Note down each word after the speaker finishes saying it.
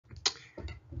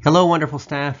Hello, wonderful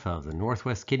staff of the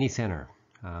Northwest Kidney Center.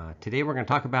 Today we're going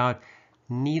to talk about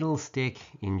needle stick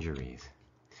injuries.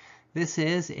 This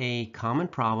is a common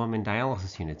problem in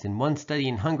dialysis units. In one study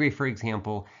in Hungary, for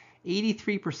example,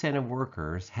 83% of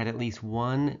workers had at least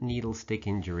one needle stick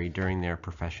injury during their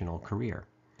professional career.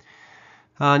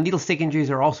 Needle stick injuries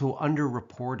are also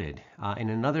underreported. In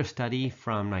another study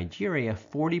from Nigeria,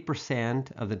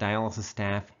 40% of the dialysis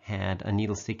staff had a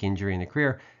needle stick injury in their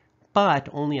career, but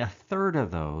only a third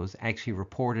of those actually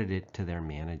reported it to their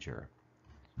manager.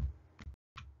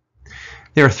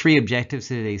 There are three objectives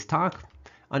to today's talk.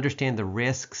 Understand the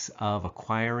risks of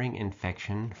acquiring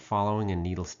infection following a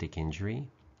needle stick injury.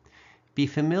 Be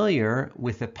familiar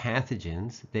with the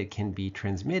pathogens that can be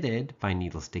transmitted by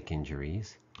needle stick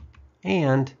injuries.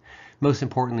 And most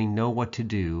importantly, know what to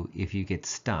do if you get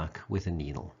stuck with a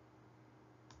needle.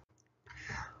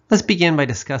 Let's begin by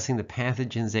discussing the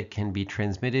pathogens that can be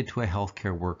transmitted to a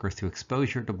healthcare worker through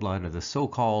exposure to blood, or the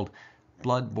so-called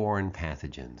blood-borne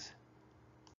pathogens.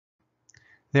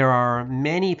 There are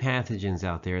many pathogens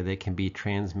out there that can be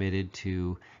transmitted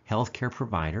to healthcare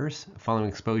providers following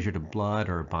exposure to blood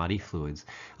or body fluids.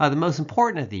 The most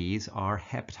important of these are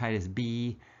hepatitis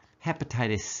B,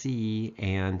 hepatitis C,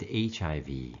 and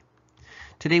HIV.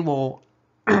 Today we'll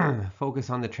focus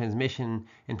on the transmission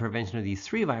and prevention of these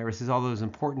three viruses, although it's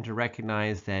important to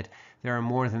recognize that there are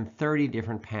more than 30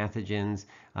 different pathogens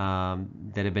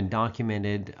that have been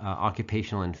documented,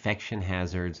 occupational infection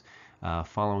hazards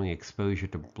following exposure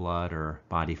to blood or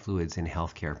body fluids in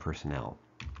healthcare personnel.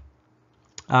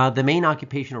 The main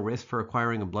occupational risk for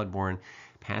acquiring a blood-borne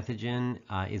pathogen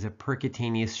is a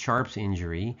percutaneous sharps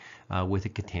injury with a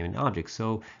contaminant object,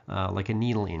 so like a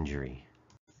needle injury.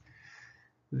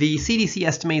 The CDC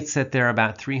estimates that there are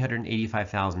about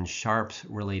 385,000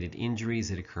 sharps-related injuries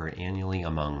that occur annually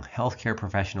among healthcare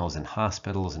professionals in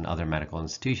hospitals and other medical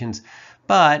institutions,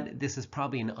 but this is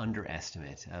probably an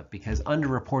underestimate because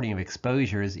underreporting of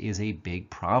exposures is a big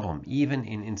problem, even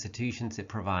in institutions that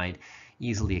provide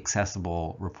easily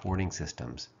accessible reporting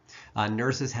systems.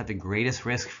 Nurses have the greatest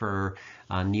risk for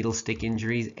needle stick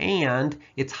injuries, and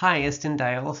it's highest in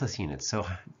dialysis units. So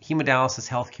hemodialysis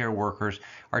healthcare workers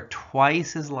are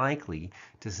twice as likely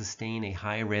to sustain a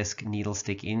high-risk needle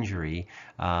stick injury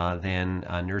than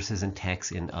nurses and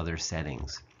techs in other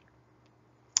settings.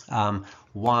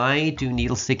 Why do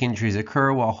needle stick injuries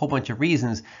occur? Well, a whole bunch of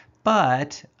reasons.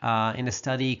 But in a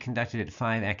study conducted at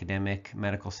 5 academic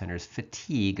medical centers,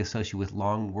 fatigue associated with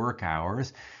long work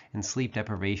hours and sleep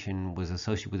deprivation was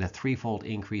associated with a threefold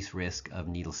increased risk of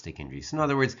needle stick injuries. In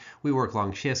other words, we work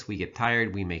long shifts, we get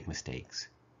tired, we make mistakes.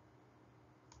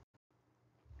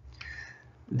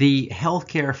 The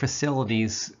healthcare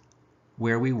facilities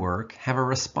where we work have a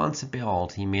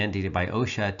responsibility mandated by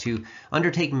OSHA to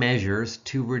undertake measures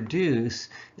to reduce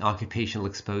occupational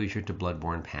exposure to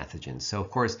blood-borne pathogens. So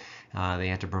of course, they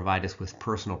have to provide us with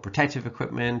personal protective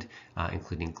equipment,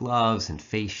 including gloves and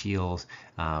face shields.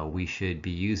 We should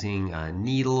be using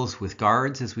needles with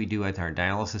guards as we do at our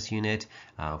dialysis unit.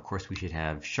 Of course, we should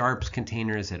have sharps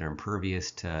containers that are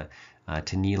impervious to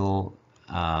needle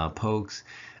pokes.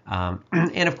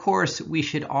 And of course, we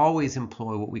should always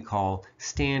employ what we call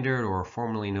standard, or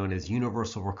formerly known as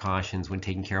universal precautions, when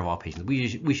taking care of all patients.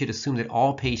 We should assume that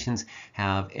all patients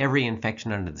have every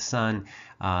infection under the sun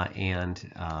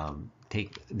and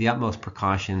take the utmost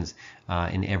precautions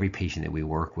in every patient that we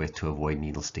work with to avoid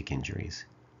needle stick injuries.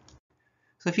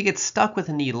 So if you get stuck with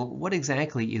a needle, what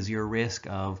exactly is your risk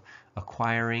of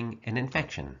acquiring an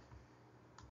infection?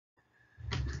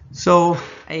 So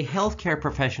a healthcare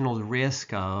professional's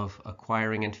risk of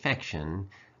acquiring infection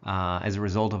as a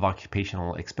result of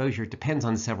occupational exposure depends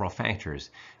on several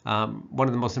factors. One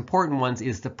of the most important ones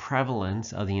is the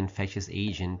prevalence of the infectious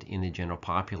agent in the general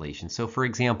population. So for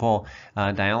example,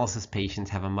 dialysis patients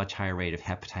have a much higher rate of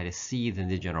hepatitis C than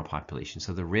the general population.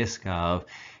 So the risk of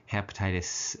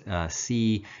hepatitis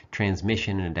C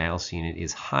transmission in a dialysis unit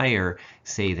is higher,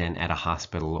 say, than at a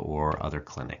hospital or other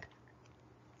clinic.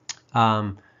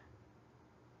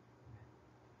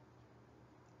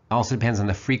 Also depends on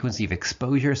the frequency of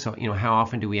exposure. So, how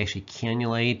often do we actually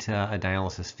cannulate a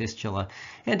dialysis fistula?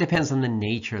 And it depends on the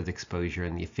nature of the exposure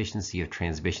and the efficiency of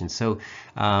transmission. So,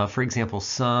 for example,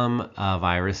 some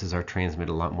viruses are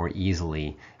transmitted a lot more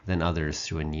easily than others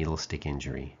through a needle stick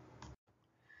injury.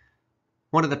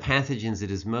 One of the pathogens that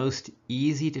is most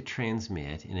easy to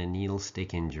transmit in a needle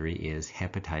stick injury is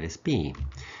hepatitis B.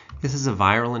 This is a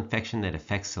viral infection that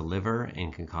affects the liver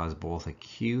and can cause both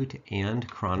acute and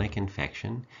chronic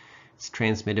infection. It's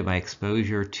transmitted by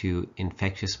exposure to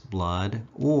infectious blood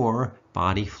or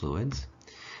body fluids.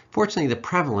 Fortunately, the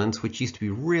prevalence, which used to be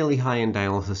really high in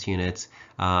dialysis units,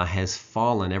 has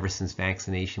fallen ever since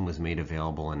vaccination was made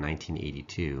available in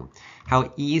 1982.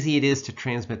 How easy it is to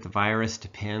transmit the virus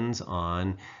depends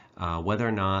on whether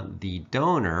or not the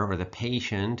donor or the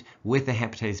patient with the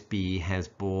hepatitis B has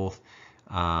both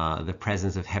the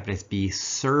presence of hepatitis B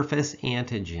surface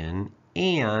antigen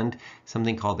and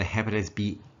something called the hepatitis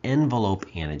B envelope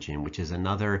antigen, which is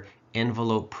another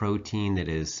envelope protein that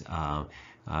is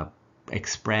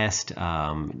expressed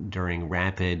during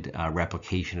rapid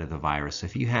replication of the virus. So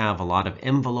if you have a lot of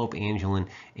envelope antigen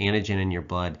in your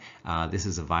blood, this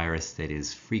is a virus that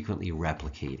is frequently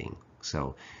replicating.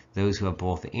 So those who have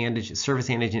both the antigen, surface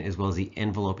antigen as well as the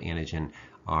envelope antigen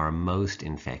are most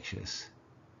infectious.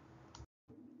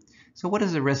 So what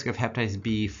is the risk of hepatitis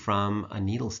B from a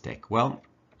needle stick? Well,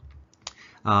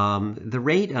 the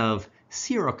rate of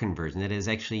seroconversion, that is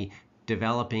actually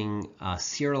developing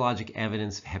serologic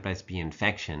evidence of hepatitis B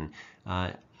infection,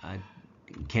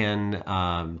 can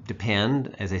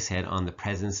depend, as I said, on the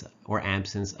presence or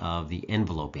absence of the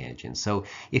envelope antigen. So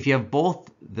if you have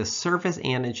both the surface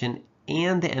antigen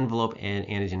and the envelope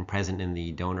antigen present in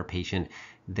the donor patient,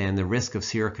 then the risk of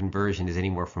seroconversion is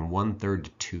anywhere from 1/3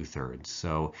 to 2/3.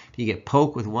 So if you get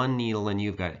poked with one needle, then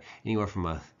you've got anywhere from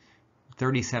a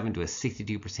 37 to a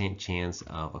 62% chance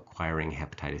of acquiring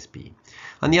hepatitis B.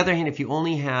 On the other hand, if you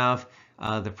only have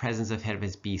the presence of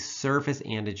hepatitis B surface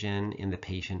antigen in the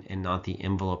patient and not the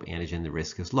envelope antigen, the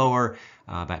risk is lower,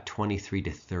 about 23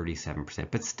 to 37%.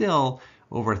 But still,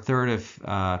 over a third of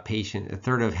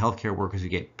healthcare workers who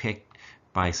get picked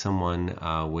by someone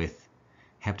with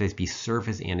hepatitis B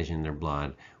surface antigen in their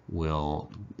blood will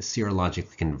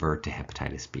serologically convert to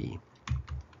hepatitis B.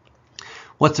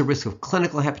 What's the risk of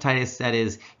clinical hepatitis? That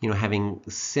is, having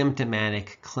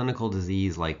symptomatic clinical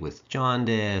disease like with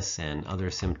jaundice and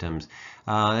other symptoms.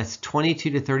 That's 22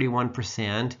 to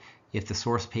 31% if the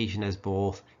source patient has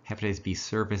both hepatitis B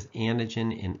surface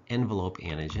antigen and envelope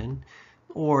antigen,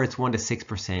 or it's 1 to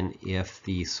 6% if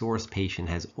the source patient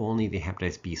has only the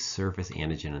hepatitis B surface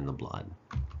antigen in the blood.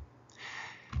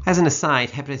 As an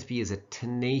aside, hepatitis B is a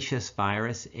tenacious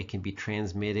virus. It can be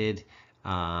transmitted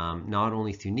not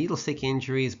only through needle stick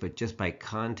injuries, but just by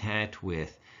contact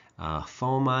with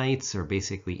fomites, or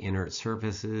basically inert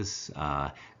surfaces,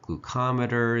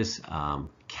 glucometers,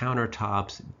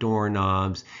 countertops,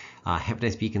 doorknobs.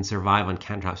 Hepatitis B can survive on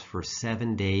countertops for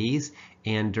 7 days,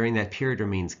 and during that period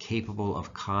remains capable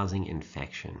of causing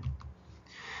infection.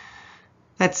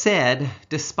 That said,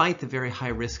 despite the very high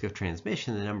risk of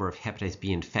transmission, the number of hepatitis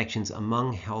B infections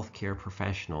among healthcare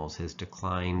professionals has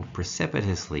declined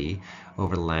precipitously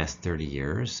over the last 30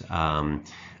 years.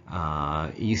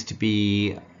 It used to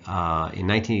be, in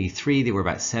 1983, there were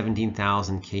about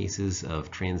 17,000 cases of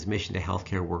transmission to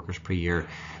healthcare workers per year,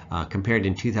 compared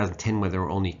in 2010 where there were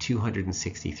only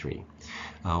 263.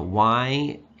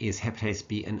 Why is hepatitis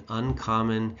B an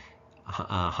uncommon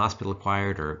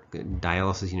hospital-acquired or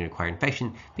dialysis unit-acquired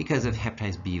infection? Because of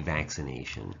hepatitis B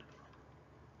vaccination.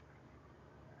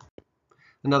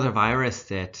 Another virus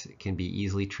that can be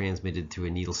easily transmitted through a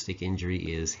needle stick injury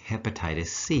is hepatitis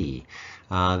C.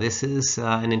 This is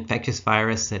an infectious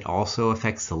virus that also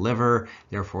affects the liver.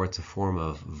 Therefore, it's a form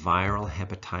of viral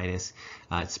hepatitis.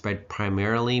 It's spread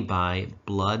primarily by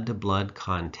blood-to-blood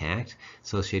contact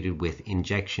associated with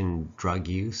injection drug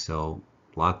use. So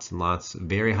lots and lots,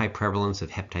 very high prevalence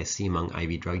of hepatitis C among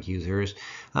IV drug users.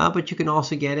 But you can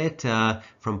also get it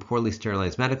from poorly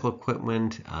sterilized medical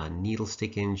equipment, needle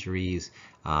stick injuries,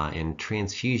 and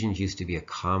transfusions used to be a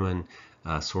common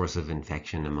source of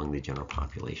infection among the general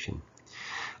population.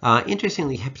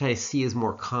 Interestingly, hepatitis C is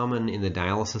more common in the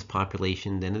dialysis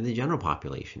population than in the general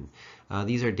population.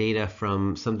 These are data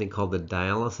from something called the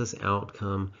Dialysis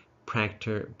Outcome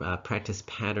Practice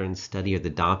Pattern Study, or the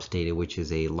DOPS data, which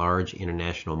is a large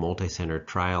international multi-center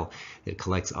trial that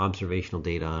collects observational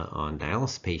data on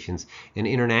dialysis patients. And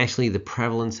internationally, the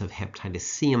prevalence of hepatitis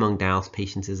C among dialysis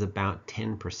patients is about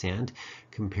 10%,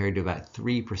 compared to about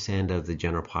 3% of the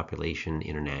general population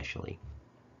internationally.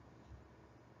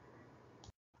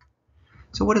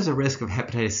 So what is the risk of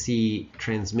hepatitis C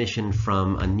transmission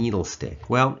from a needle stick?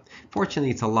 Well,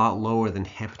 fortunately, it's a lot lower than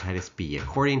hepatitis B.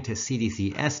 According to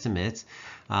CDC estimates,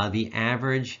 the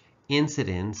average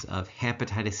incidence of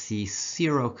hepatitis C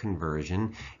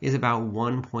seroconversion is about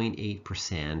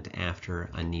 1.8% after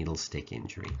a needle stick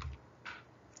injury.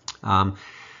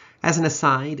 As an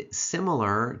aside,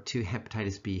 similar to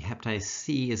hepatitis B, hepatitis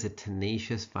C is a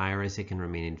tenacious virus. It can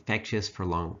remain infectious for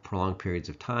prolonged periods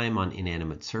of time on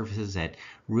inanimate surfaces at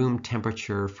room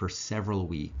temperature for several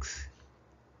weeks.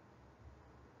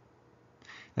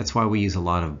 That's why we use a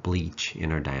lot of bleach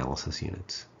in our dialysis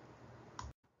units.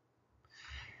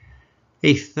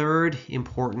 A third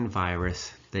important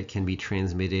virus that can be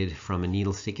transmitted from a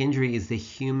needle stick injury is the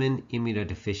human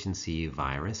immunodeficiency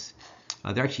virus.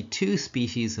 There are actually two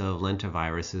species of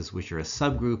lentaviruses, which are a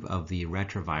subgroup of the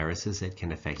retroviruses that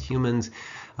can affect humans.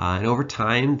 And over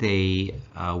time, they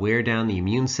wear down the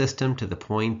immune system to the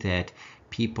point that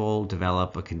people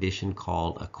develop a condition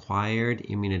called acquired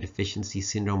immunodeficiency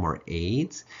syndrome, or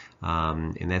AIDS.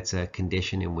 And that's a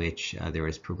condition in which there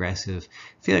is progressive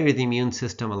failure of the immune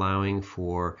system, allowing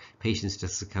for patients to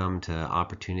succumb to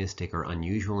opportunistic or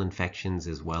unusual infections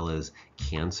as well as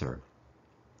cancer.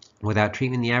 Without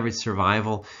treatment, the average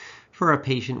survival for a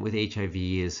patient with HIV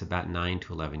is about 9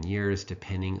 to 11 years,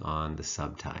 depending on the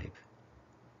subtype.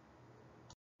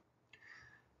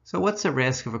 So what's the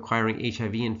risk of acquiring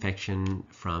HIV infection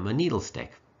from a needle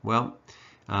stick? Well,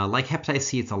 like hepatitis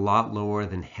C, it's a lot lower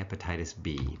than hepatitis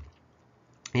B.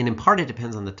 And in part, it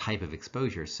depends on the type of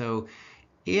exposure. So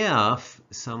if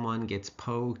someone gets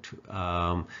poked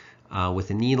with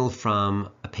a needle from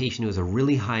a patient who has a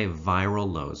really high viral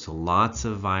load, so lots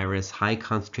of virus, high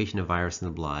concentration of virus in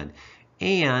the blood,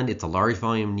 and it's a large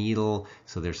volume needle,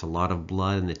 so there's a lot of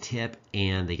blood in the tip,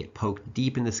 and they get poked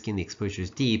deep in the skin, the exposure is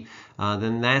deep,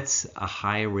 then that's a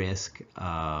high risk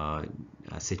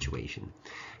situation.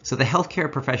 So the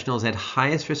healthcare professionals at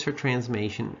highest risk for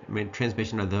transmission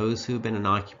are those who've been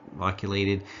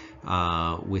inoculated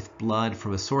with blood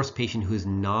from a source patient who is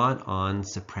not on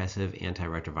suppressive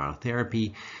antiretroviral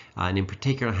therapy, and in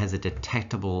particular has a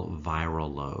detectable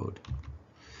viral load.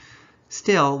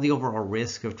 Still, the overall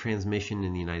risk of transmission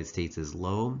in the United States is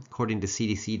low. According to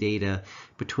CDC data,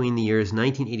 between the years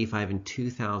 1985 and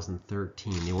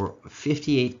 2013, there were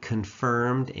 58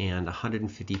 confirmed and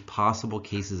 150 possible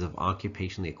cases of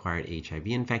occupationally acquired HIV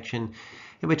infection.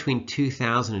 And between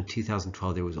 2000 and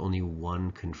 2012, there was only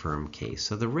one confirmed case.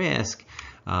 So the risk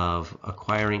of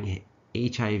acquiring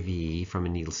HIV from a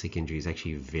needle stick injury is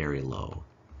actually very low.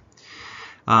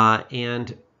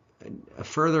 And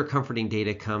further comforting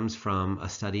data comes from a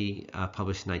study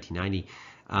published in 1990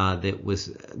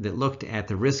 that looked at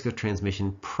the risk of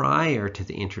transmission prior to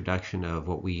the introduction of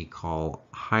what we call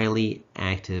highly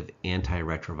active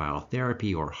antiretroviral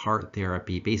therapy, or HAART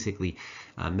therapy, basically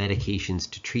medications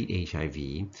to treat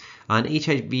HIV. And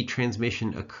HIV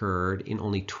transmission occurred in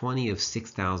only 20 of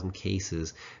 6,000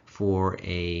 cases for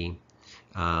a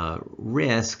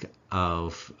risk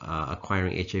of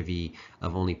acquiring HIV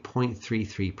of only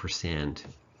 0.33%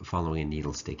 following a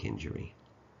needle stick injury.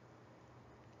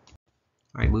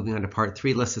 All right, moving on to part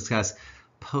 3, let's discuss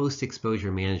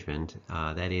post-exposure management.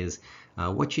 That is,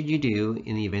 what should you do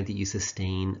in the event that you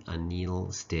sustain a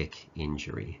needle stick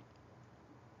injury?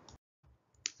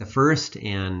 The first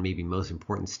and maybe most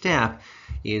important step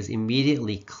is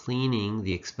immediately cleaning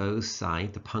the exposed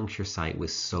site, the puncture site,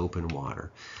 with soap and water.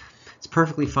 It's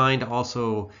perfectly fine to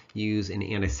also use an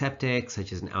antiseptic,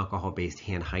 such as an alcohol-based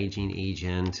hand hygiene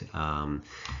agent.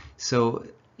 So,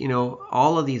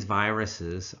 all of these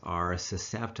viruses are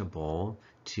susceptible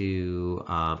to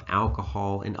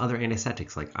alcohol and other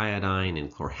antiseptics like iodine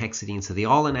and chlorhexidine. So they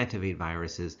all inactivate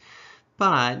viruses.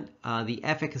 But the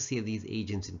efficacy of these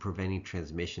agents in preventing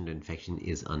transmission of infection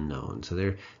is unknown. So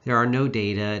there are no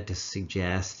data to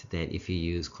suggest that if you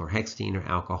use chlorhexidine or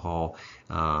alcohol,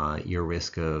 your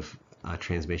risk of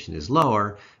transmission is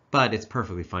lower, but it's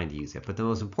perfectly fine to use it. But the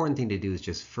most important thing to do is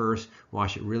just first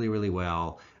wash it really, really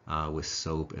well with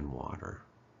soap and water.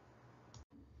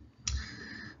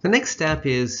 The next step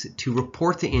is to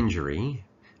report the injury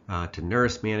to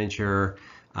nurse manager,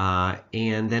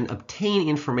 and then obtain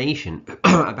information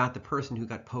about the person who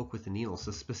got poked with the needle.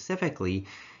 So specifically,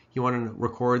 you want to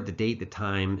record the date, the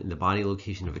time, and the body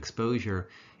location of exposure.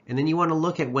 And then you want to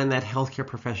look at when that healthcare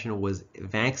professional was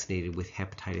vaccinated with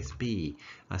hepatitis B.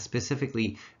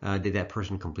 Specifically, did that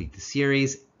person complete the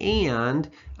series? And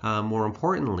more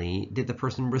importantly, did the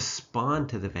person respond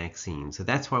to the vaccine? So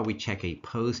that's why we check a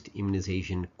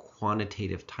post-immunization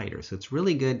quantitative titer. So it's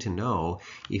really good to know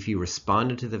if you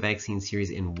responded to the vaccine series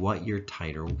and what your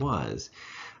titer was.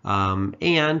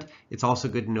 And it's also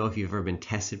good to know if you've ever been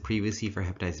tested previously for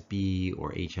hepatitis B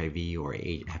or HIV or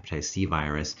hepatitis C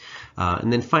virus.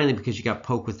 And then finally, because you got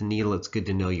poked with the needle, it's good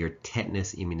to know your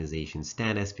tetanus immunization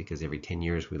status, because every 10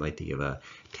 years we like to give a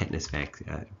tetanus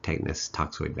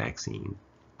toxoid vaccine.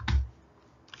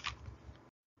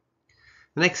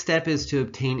 The next step is to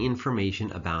obtain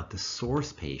information about the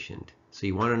source patient. So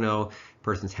you want to know the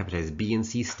person's hepatitis B and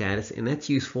C status, and that's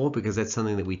useful because that's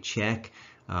something that we check.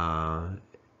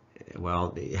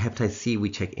 Well, hepatitis C we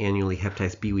check annually,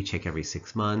 hepatitis B we check every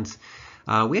 6 months.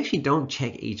 We actually don't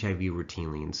check HIV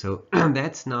routinely, and so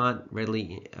that's not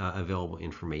readily available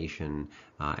information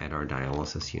at our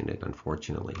dialysis unit,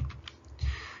 unfortunately.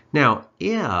 Now,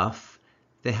 if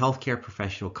the healthcare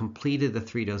professional completed the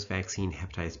 3-dose vaccine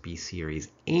hepatitis B series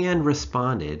and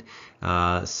responded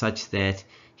such that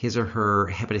his or her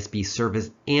hepatitis B surface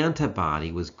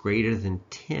antibody was greater than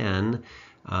 10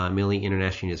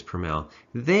 milli-international units per ml,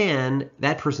 then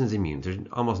that person is immune. There's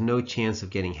almost no chance of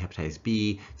getting hepatitis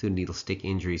B through needle stick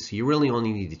injury, so you really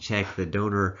only need to check the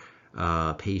donor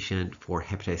patient for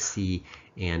hepatitis C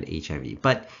and HIV.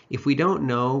 But if we don't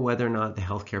know whether or not the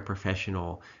healthcare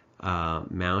professional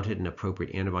mounted an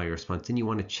appropriate antibody response, then you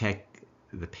want to check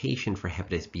the patient for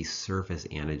hepatitis B surface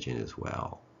antigen as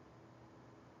well.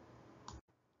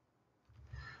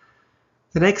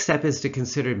 The next step is to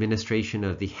consider administration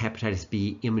of the hepatitis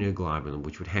B immunoglobulin,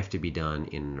 which would have to be done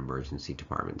in an emergency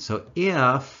department. So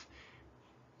if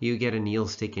you get a needle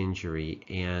stick injury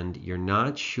and you're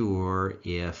not sure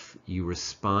if you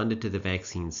responded to the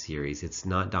vaccine series, it's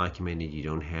not documented, you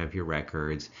don't have your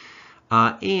records,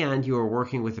 and you are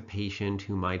working with a patient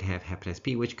who might have hepatitis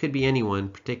B, which could be anyone,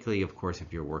 particularly, of course,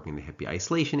 if you're working in the Hep B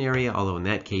isolation area, although in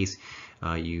that case,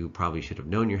 you probably should have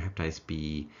known your hepatitis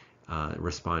B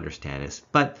responder status.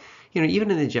 But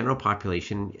even in the general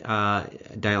population,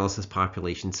 dialysis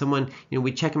population, someone,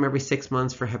 we check them every 6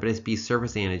 months for hepatitis B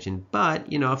surface antigen, but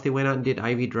if they went out and did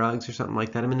IV drugs or something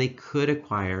like that, they could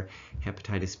acquire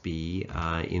hepatitis B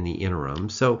in the interim.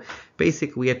 So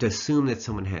basically, we have to assume that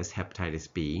someone has hepatitis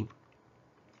B.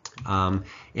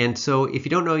 And so if you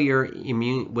don't know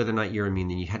whether or not you're immune,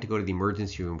 then you have to go to the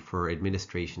emergency room for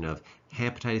administration of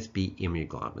hepatitis B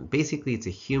immunoglobulin. Basically, it's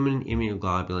a human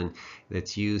immunoglobulin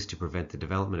that's used to prevent the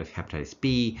development of hepatitis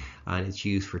B, and it's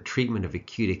used for treatment of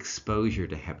acute exposure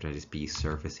to hepatitis B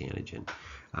surface antigen.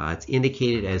 It's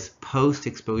indicated as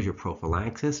post-exposure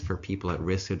prophylaxis for people at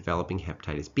risk of developing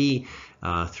hepatitis B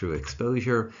through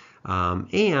exposure,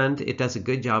 and it does a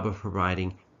good job of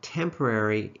providing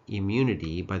temporary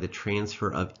immunity by the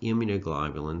transfer of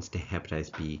immunoglobulins to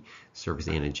hepatitis B surface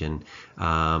antigen,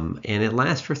 and it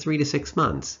lasts for 3 to 6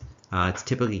 months. It's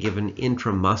typically given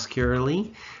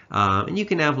intramuscularly, and you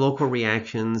can have local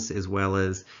reactions as well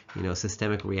as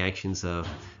systemic reactions of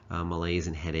malaise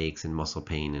and headaches and muscle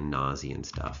pain and nausea and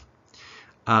stuff.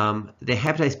 The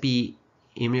hepatitis B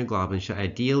immunoglobulin should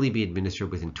ideally be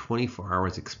administered within 24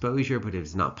 hours exposure, but if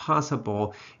it's not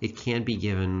possible, it can be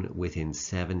given within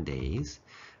 7 days.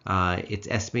 It's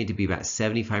estimated to be about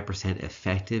 75%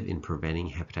 effective in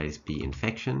preventing hepatitis B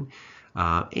infection.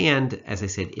 And as I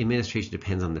said, administration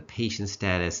depends on the patient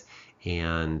status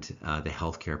and the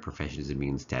healthcare professional's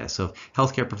immune status. So if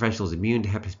healthcare professional is immune to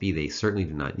hepatitis B, they certainly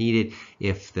do not need it.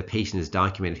 If the patient is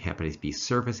documented hepatitis B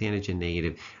surface antigen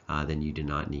negative, then you do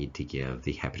not need to give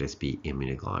the hepatitis B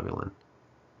immunoglobulin.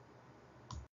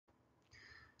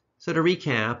 So to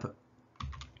recap,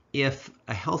 if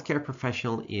a healthcare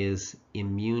professional is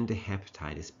immune to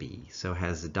hepatitis B, so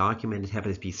has a documented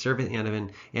hepatitis B surface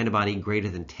antibody greater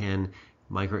than 10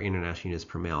 micro-international units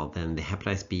per ml, then the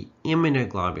hepatitis B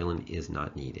immunoglobulin is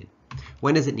not needed.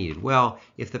 When is it needed? Well,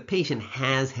 if the patient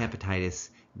has hepatitis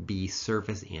B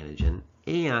surface antigen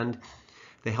and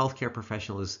the healthcare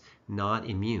professional is not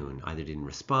immune, either didn't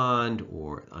respond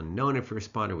or unknown if he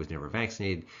responded or was never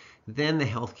vaccinated, then the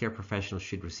healthcare professional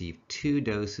should receive 2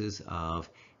 doses of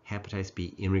hepatitis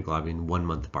B immunoglobulin 1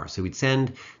 month apart. So we'd send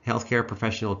the healthcare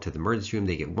professional to the emergency room,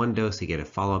 they get 1 dose, they get a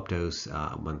follow-up dose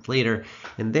a month later,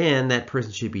 and then that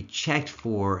person should be checked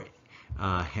for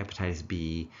hepatitis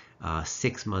B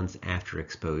 6 months after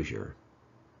exposure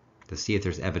to see if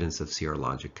there's evidence of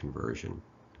serologic conversion.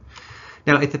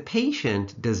 Now, if the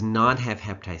patient does not have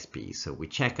hepatitis B, so we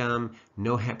check them,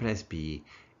 no hepatitis B,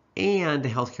 and the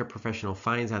healthcare professional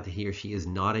finds out that he or she is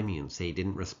not immune, say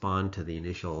didn't respond to the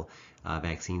initial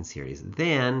vaccine series,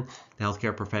 then the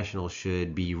healthcare professional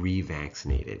should be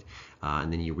revaccinated,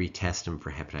 and then you retest them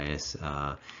for hepatitis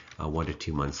 1 to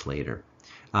 2 months later.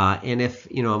 And if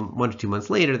 1 to 2 months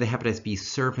later the hepatitis B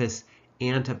surface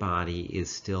antibody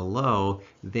is still low,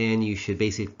 then you should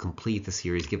basically complete the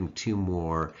series, give them 2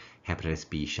 more hepatitis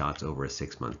B shots over a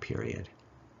 6-month period.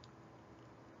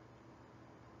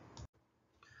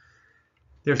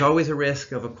 There's always a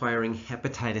risk of acquiring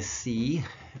hepatitis C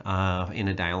in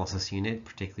a dialysis unit,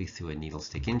 particularly through a needle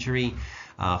stick injury.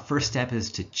 First step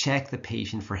is to check the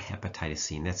patient for hepatitis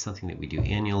C, and that's something that we do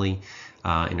annually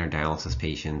in our dialysis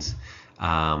patients.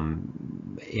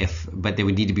 But they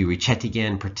would need to be rechecked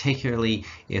again, particularly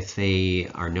if they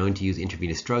are known to use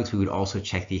intravenous drugs. We would also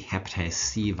check the hepatitis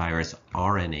C virus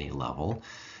RNA level,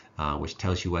 which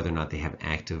tells you whether or not they have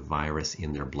active virus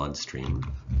in their bloodstream.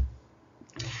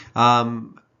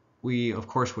 We, of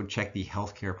course, would check the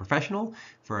healthcare professional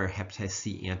for a hepatitis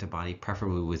C antibody,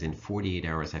 preferably within 48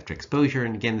 hours after exposure.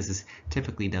 And again, this is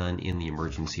typically done in the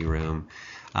emergency room.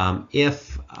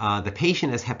 If the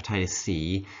patient has hepatitis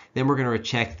C, then we're going to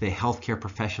check the healthcare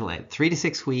professional at 3 to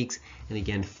 6 weeks, and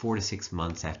again, 4 to 6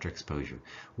 months after exposure.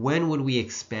 When would we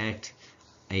expect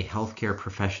a healthcare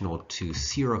professional to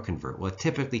seroconvert? Well, it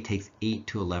typically takes 8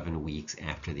 to 11 weeks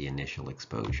after the initial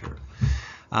exposure.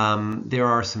 There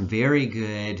are some very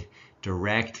good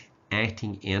direct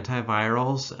acting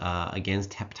antivirals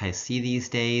against hepatitis C these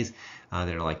days.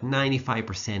 They're like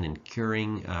 95% in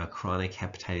curing chronic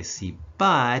hepatitis C,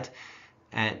 but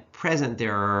at present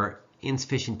there are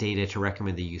insufficient data to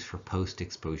recommend the use for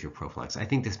post-exposure prophylaxis. I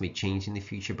think this may change in the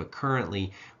future, but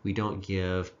currently we don't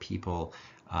give people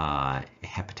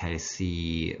hepatitis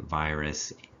C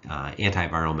virus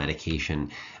antiviral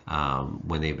medication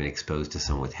when they've been exposed to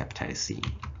someone with hepatitis C.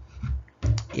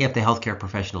 If the healthcare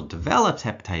professional develops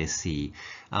hepatitis C,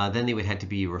 then they would have to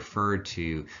be referred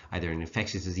to either an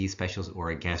infectious disease specialist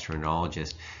or a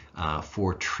gastroenterologist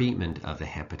for treatment of the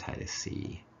hepatitis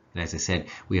C. And as I said,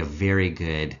 we have very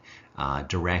good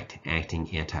direct-acting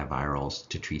antivirals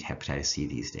to treat hepatitis C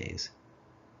these days.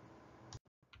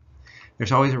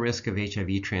 There's always a risk of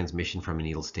HIV transmission from a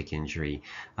needle stick injury.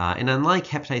 And unlike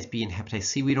hepatitis B and hepatitis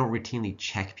C, we don't routinely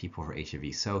check people for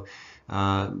HIV. So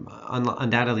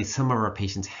undoubtedly, some of our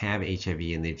patients have HIV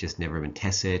and they've just never been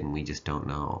tested and we just don't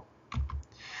know.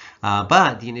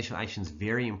 But the initial action is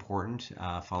very important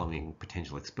following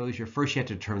potential exposure. First, you have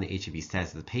to determine the HIV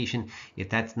status of the patient. If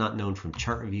that's not known from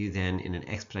chart review, then in an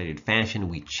expedited fashion,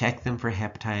 we check them for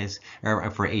hepatitis or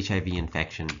for HIV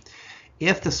infection.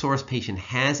 If the source patient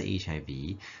has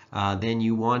HIV, then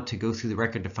you want to go through the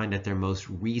record to find out their most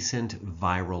recent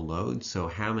viral load, so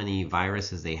how many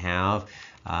viruses they have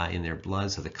in their blood,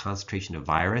 so the concentration of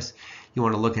virus. You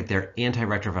want to look at their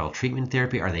antiretroviral treatment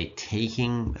therapy. Are they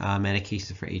taking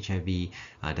medications for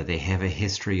HIV? Do they have a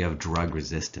history of drug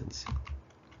resistance?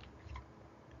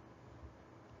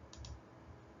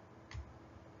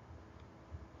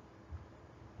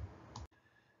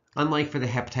 Unlike for the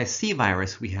hepatitis C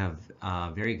virus, we have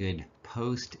very good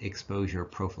post-exposure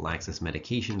prophylaxis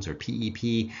medications, or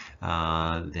PEP,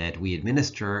 that we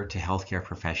administer to healthcare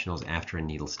professionals after a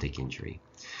needle stick injury.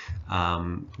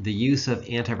 The use of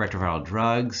antiretroviral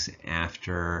drugs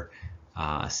after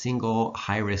a single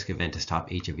high-risk event to stop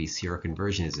HIV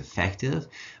seroconversion is effective,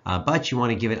 but you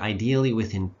want to give it ideally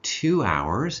within 2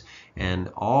 hours and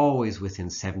always within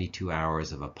 72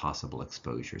 hours of a possible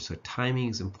exposure. So timing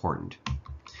is important.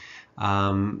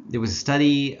 There was a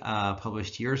study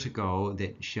published years ago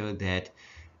that showed that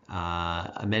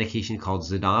a medication called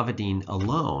zidovudine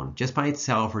alone, just by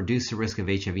itself, reduced the risk of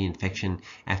HIV infection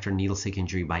after needle stick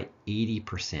injury by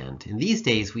 80%. And these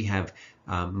days, we have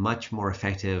much more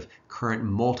effective current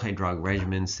multi-drug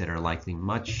regimens that are likely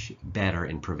much better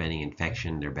in preventing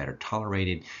infection. They're better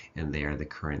tolerated, and they are the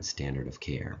current standard of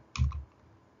care.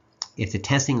 If the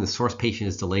testing of the source patient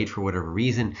is delayed for whatever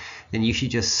reason, then you should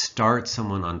just start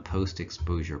someone on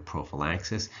post-exposure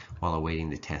prophylaxis while awaiting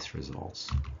the test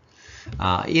results.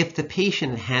 If the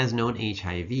patient has known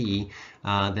HIV,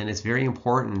 then it's very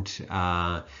important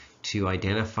to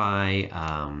identify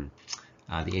the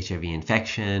HIV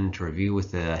infection, to review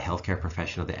with the healthcare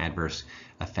professional the adverse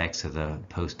effects of the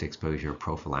post-exposure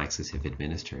prophylaxis if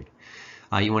administered.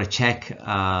 You want to check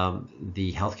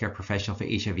the healthcare professional for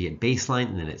HIV at baseline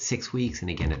and then at 6 weeks and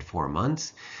again at 4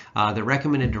 months. The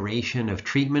recommended duration of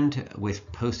treatment with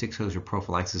post-exposure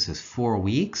prophylaxis is 4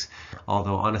 weeks,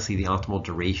 although honestly the optimal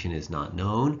duration is not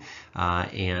known.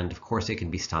 And of course it can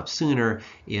be stopped sooner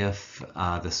if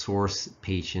the source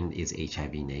patient is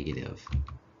HIV negative.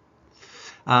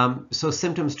 So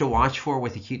symptoms to watch for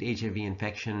with acute HIV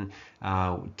infection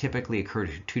typically occur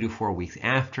 2 to 4 weeks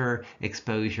after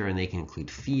exposure, and they can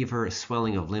include fever,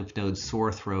 swelling of lymph nodes,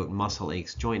 sore throat, muscle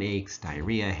aches, joint aches,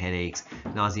 diarrhea, headaches,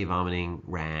 nausea, vomiting,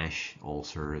 rash,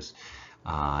 ulcers,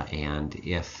 and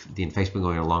if the infection's been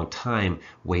going on a long time,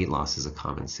 weight loss is a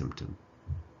common symptom.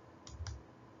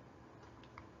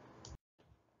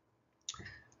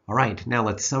 All right, now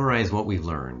let's summarize what we've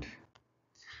learned.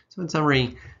 So in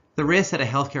summary, the risk that a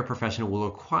healthcare professional will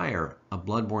acquire a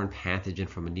bloodborne pathogen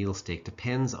from a needle stick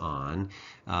depends on,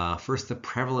 first, the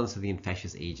prevalence of the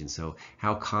infectious agent. So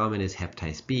how common is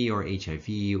hepatitis B or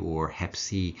HIV or hep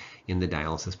C in the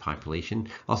dialysis population?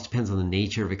 Also depends on the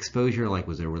nature of exposure, like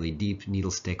was it a really deep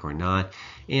needle stick or not?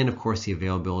 And of course, the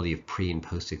availability of pre and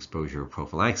post-exposure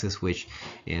prophylaxis, which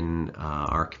in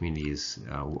our community is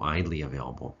widely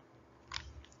available.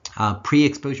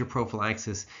 Pre-exposure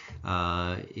prophylaxis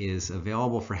is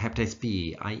available for hepatitis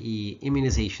B, i.e.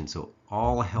 immunization. So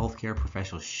all healthcare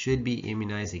professionals should be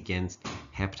immunized against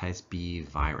hepatitis B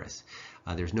virus.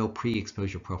 There's no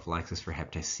pre-exposure prophylaxis for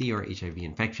hepatitis C or HIV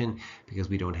infection because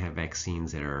we don't have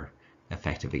vaccines that are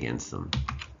effective against them.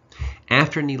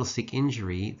 After needle stick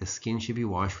injury, the skin should be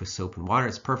washed with soap and water.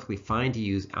 It's perfectly fine to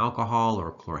use alcohol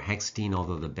or chlorhexidine,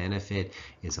 although the benefit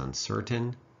is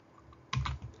uncertain.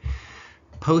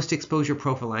 Post-exposure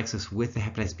prophylaxis with the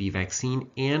hepatitis B vaccine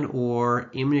and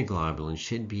or immunoglobulin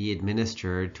should be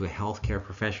administered to a healthcare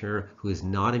professional who is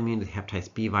not immune to the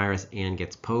hepatitis B virus and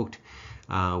gets poked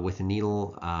with a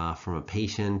needle from a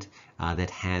patient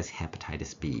that has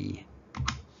hepatitis B.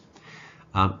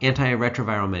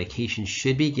 Antiretroviral medication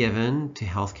should be given to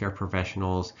healthcare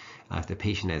professionals if the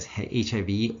patient has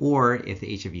HIV or if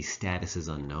the HIV status is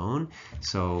unknown.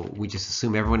 So we just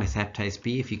assume everyone has hepatitis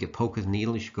B. If you get poked with a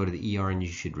needle, you should go to the ER and you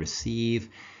should receive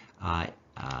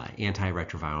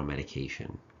antiretroviral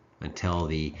medication until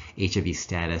the HIV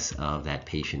status of that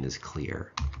patient is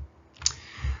clear.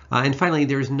 And finally,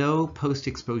 there is no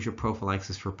post-exposure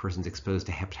prophylaxis for persons exposed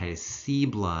to hepatitis C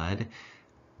blood.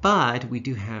 But we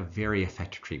do have very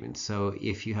effective treatments. So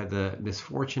if you have the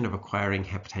misfortune of acquiring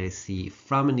hepatitis C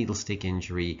from a needle stick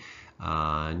injury,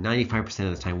 95%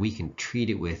 of the time we can treat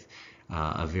it with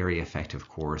a very effective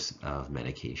course of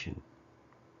medication.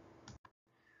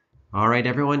 All right,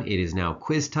 everyone, it is now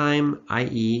quiz time,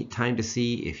 i.e. time to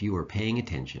see if you are paying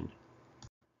attention.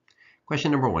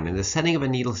 Question number 1, in the setting of a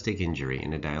needle stick injury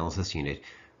in a dialysis unit,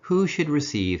 who should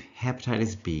receive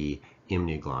hepatitis B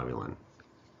immunoglobulin?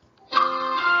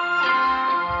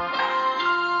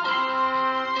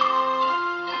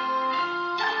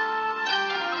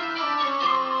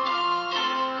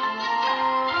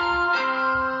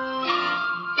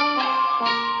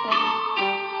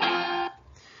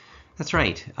 That's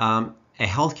right. A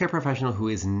healthcare professional who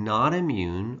is not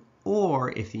immune,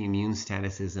 or if the immune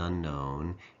status is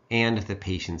unknown, and if the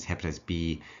patient's hepatitis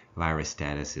B virus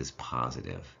status is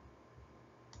positive.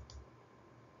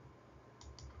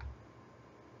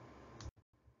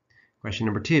 Question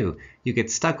number 2. You get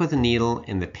stuck with a needle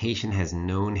and the patient has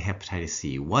known hepatitis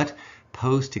C. What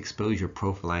post-exposure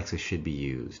prophylaxis should be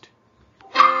used?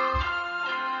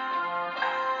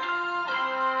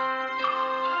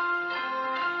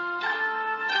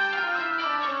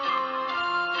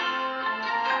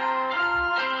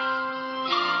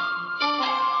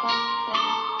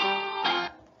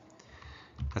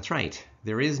 That's right.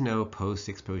 There is no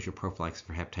post-exposure prophylaxis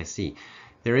for hepatitis C.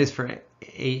 There is for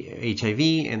HIV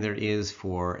and there is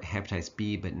for hepatitis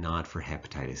B, but not for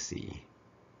hepatitis C.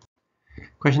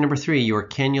 Question number 3. You are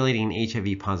cannulating an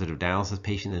HIV-positive dialysis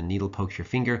patient and a needle pokes your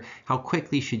finger. How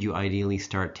quickly should you ideally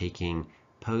start taking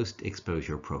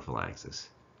post-exposure prophylaxis?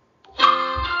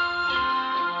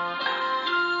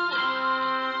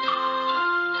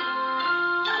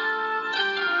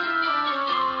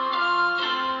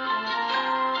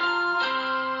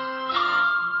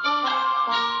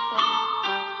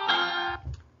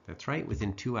 That's right,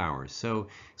 within 2 hours. So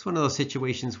it's one of those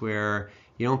situations where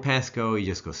you don't pass go, you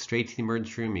just go straight to the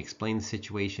emergency room, you explain the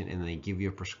situation, and they give you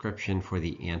a prescription for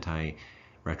the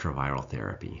antiretroviral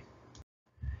therapy.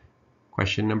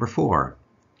 Question number 4.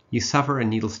 You suffer a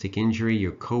needle stick injury,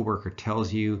 your coworker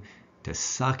tells you to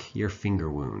suck your finger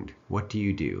wound. What do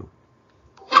you do?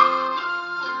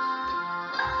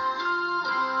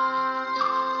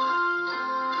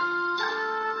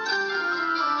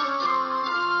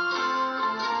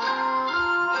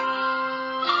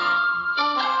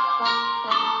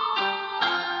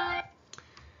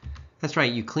 That's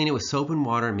right, you clean it with soap and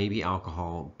water, maybe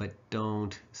alcohol, but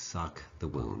don't suck the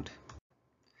wound.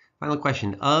 Final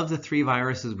question, of the 3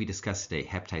 viruses we discussed today,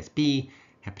 hepatitis B,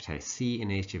 hepatitis C,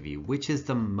 and HIV, which is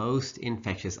the most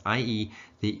infectious, i.e.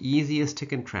 the easiest to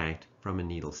contract from a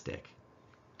needle stick?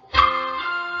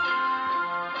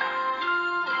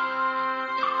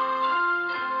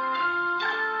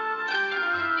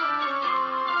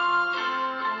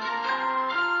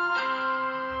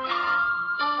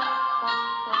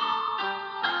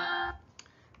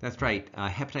 That's right,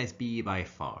 hepatitis B by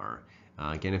far.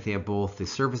 Again, if they have both the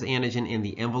surface antigen and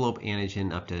the envelope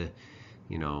antigen, up to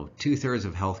 2/3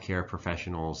 of healthcare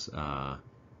professionals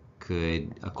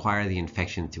could acquire the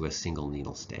infection through a single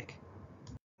needle stick.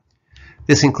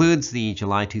 This concludes the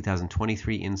July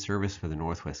 2023 in-service for the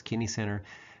Northwest Kidney Center.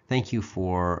 Thank you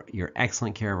for your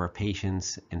excellent care of our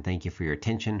patients, and thank you for your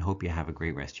attention. Hope you have a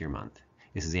great rest of your month.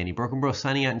 This is Andy Brokenbrough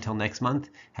signing out until next month.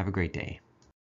 Have a great day.